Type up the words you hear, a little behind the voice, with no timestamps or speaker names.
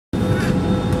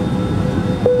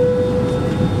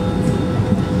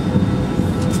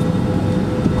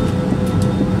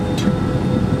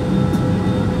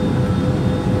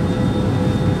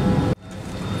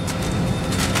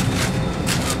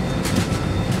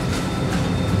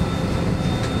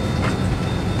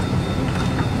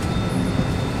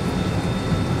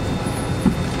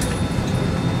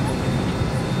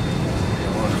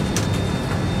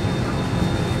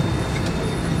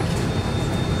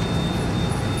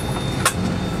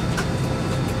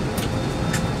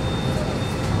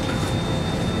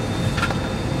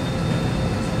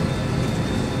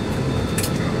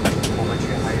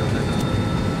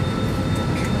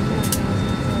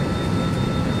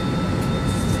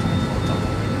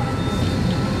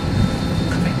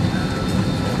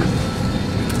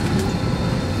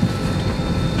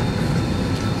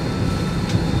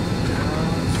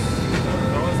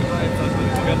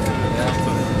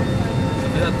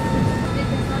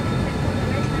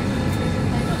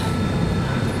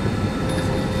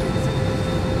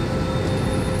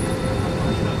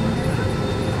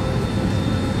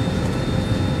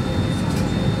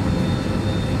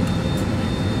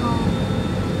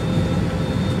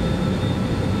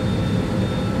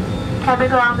Cabin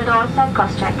crew on the doors and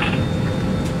cross check.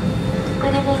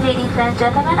 Good evening, ladies and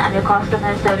gentlemen. I'm your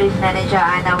customer service manager,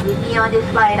 and now with me on this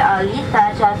flight are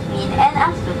Lisa, Jasmine, and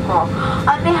Asuko.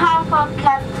 On behalf of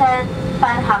Captain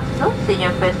Van Hamsu,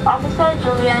 Senior First Officer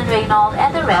Julian Reynolds,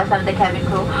 and the rest of the cabin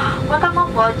crew, welcome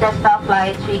on board Jetstar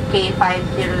Flight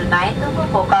 3K509 to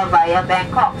Fukuoka via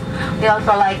Bangkok. We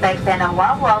also like to extend a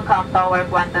warm welcome to our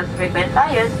Qantas frequent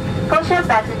flyers, codeshare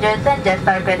passengers, and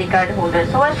Jetstar credit card holders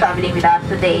who are traveling with us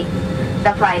today.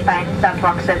 The flight time is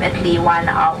approximately 1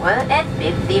 hour and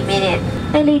 50 minutes.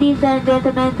 And ladies and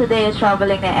gentlemen, today is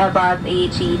traveling the Airbus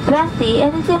A320,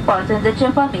 and it's important that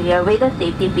you're familiar with the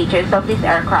safety features of this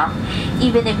aircraft.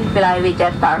 Even if you fly with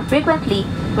Jetstar frequently,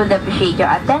 we'll appreciate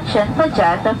your attention for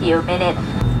just a few minutes.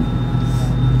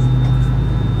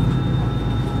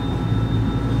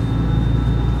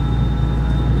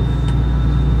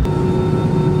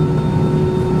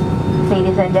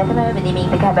 Ladies and gentlemen, we're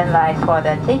dimming the cabin lights for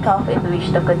the takeoff. If you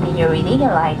wish to continue reading,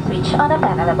 your light switch on the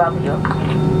panel above you.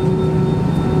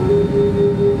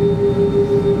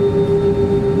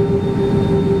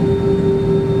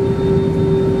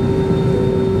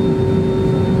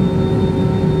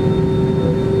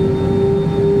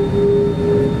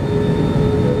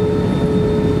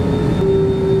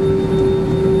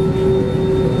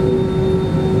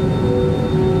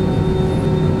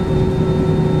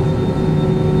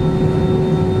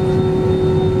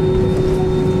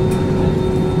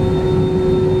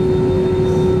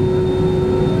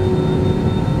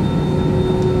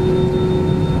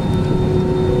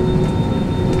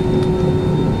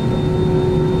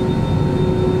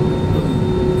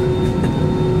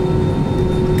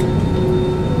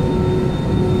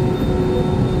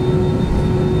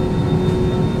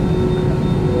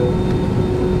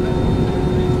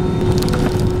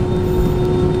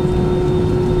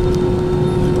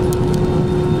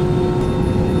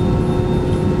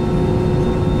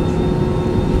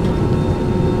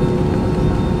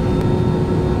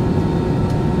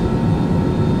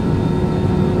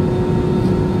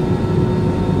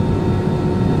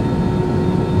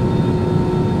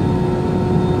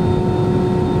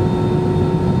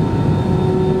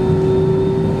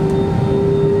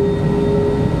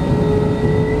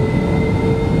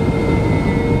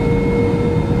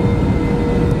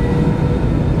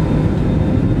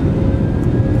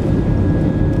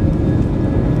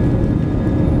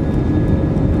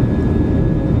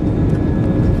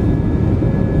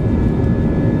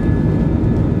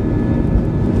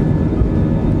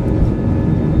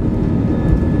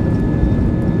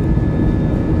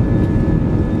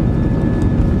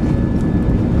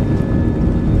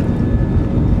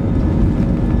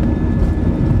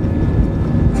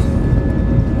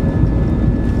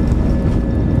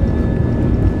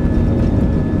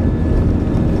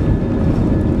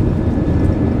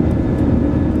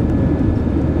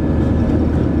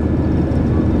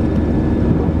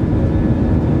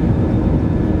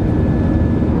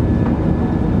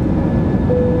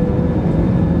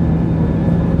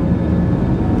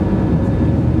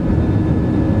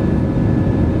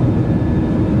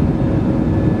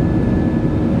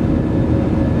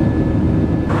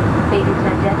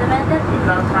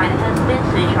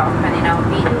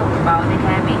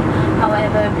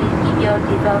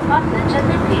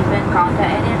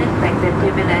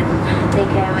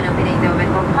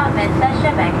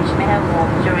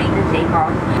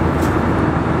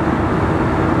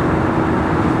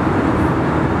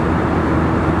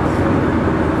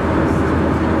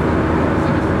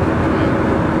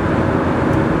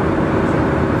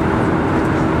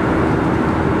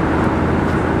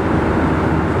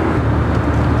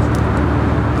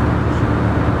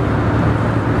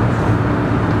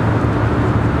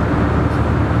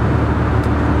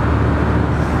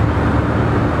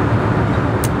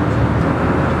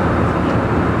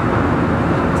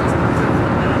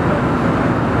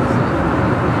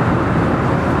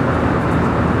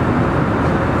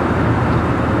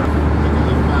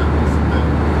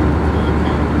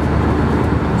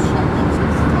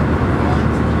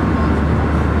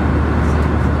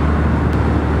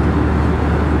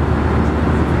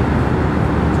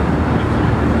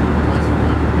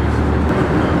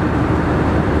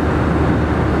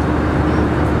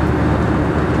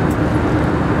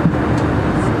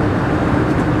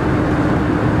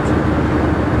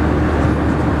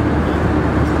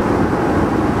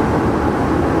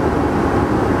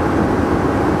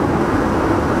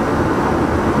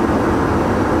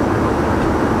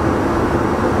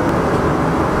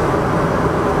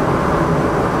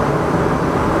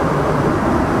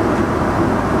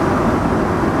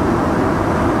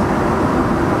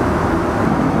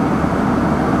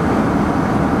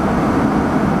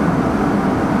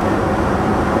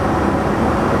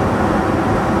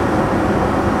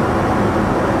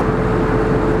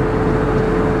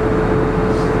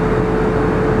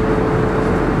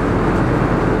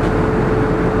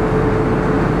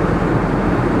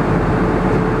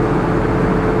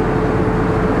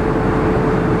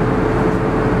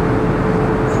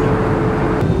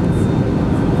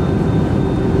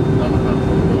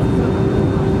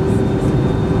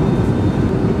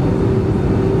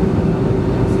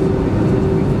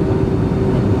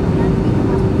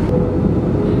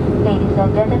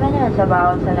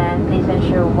 about to land, please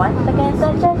ensure once again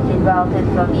that your seatbelt is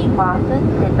firmly fastened,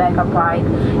 sit back upright,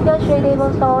 your tray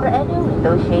table stored, and your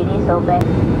window shade is open.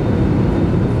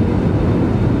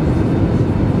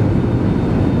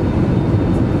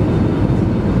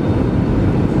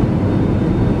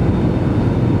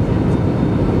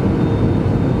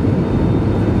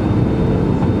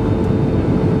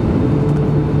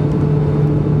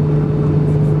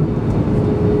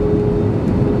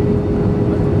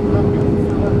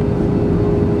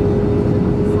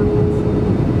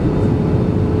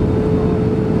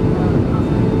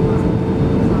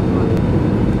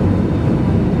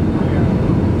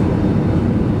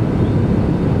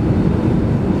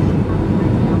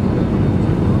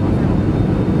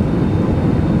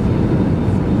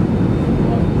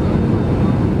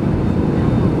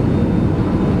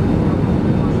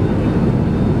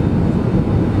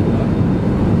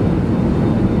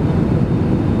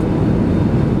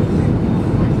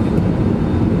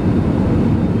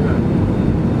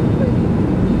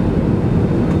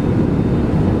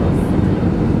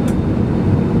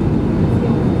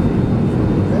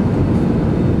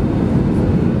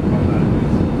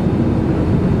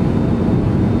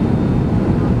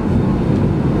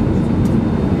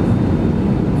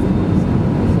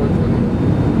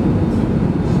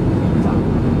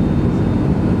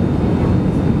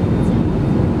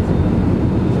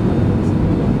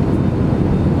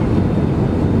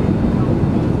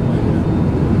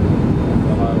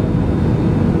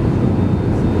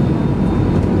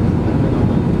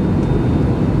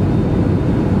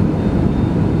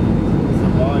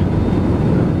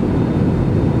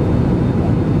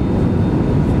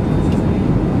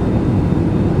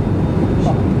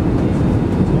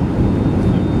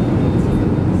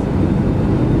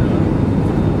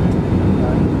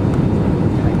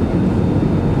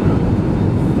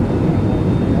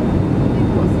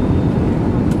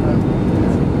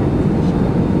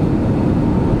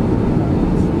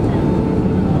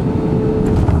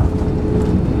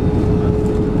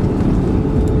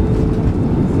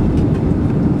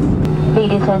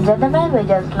 Ladies and gentlemen, we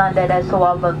just landed at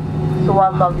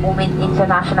Suvarnabhumi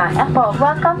International Airport.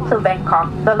 Welcome to Bangkok.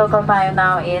 The local time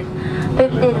now is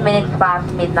 15 minutes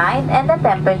past midnight and the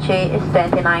temperature is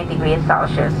 29 degrees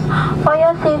Celsius. For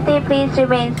your safety, please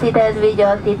remain seated with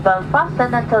your seatbelt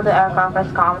fastened until the aircraft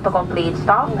has come to complete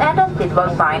stop and the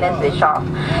seatbelt sign is switched off.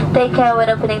 Take care when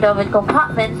opening the window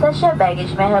compartments as your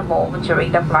baggage may have moved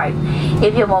during the flight.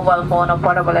 If your mobile phone or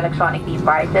portable electronic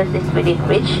devices is within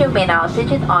reach, you may now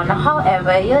switch it on.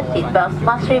 However, your seatbelt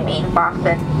must remain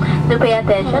fastened. To pay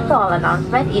attention to all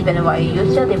announcements even while you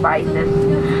use your devices.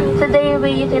 Today, we're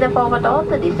using the forward door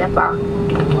to disembark.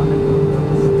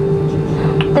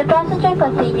 The passenger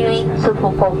continuing to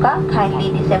Fukuoka,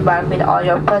 kindly disembark with all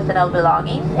your personal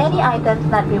belongings. Any items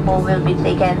not removed will be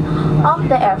taken off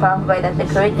the aircraft by the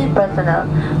security personnel.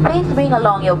 Please bring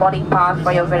along your boarding pass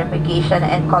for your verification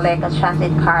and collect a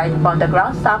transit card from the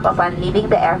ground staff upon leaving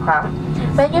the aircraft.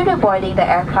 When you're boarding the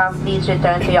aircraft, please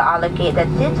return to your allocated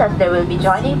seats as there will be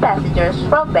joining passengers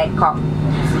from Bangkok.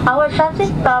 Our transit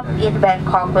stop in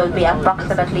Bangkok will be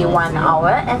approximately 1 hour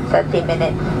and 30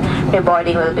 minutes.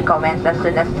 Reboarding will be commenced as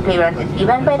soon as clearance is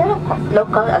given by the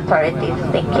local authorities.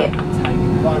 Thank you.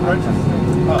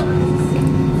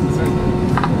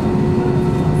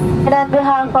 And on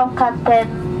behalf of Captain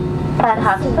Pan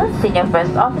Hudson, Senior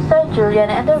First Officer Julian,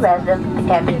 and the rest of the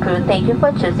cabin crew, thank you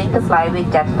for choosing to fly with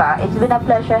Jetstar. It's been a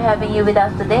pleasure having you with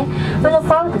us today. We look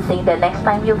forward to seeing the next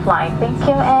time you fly. Thank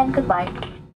you and goodbye.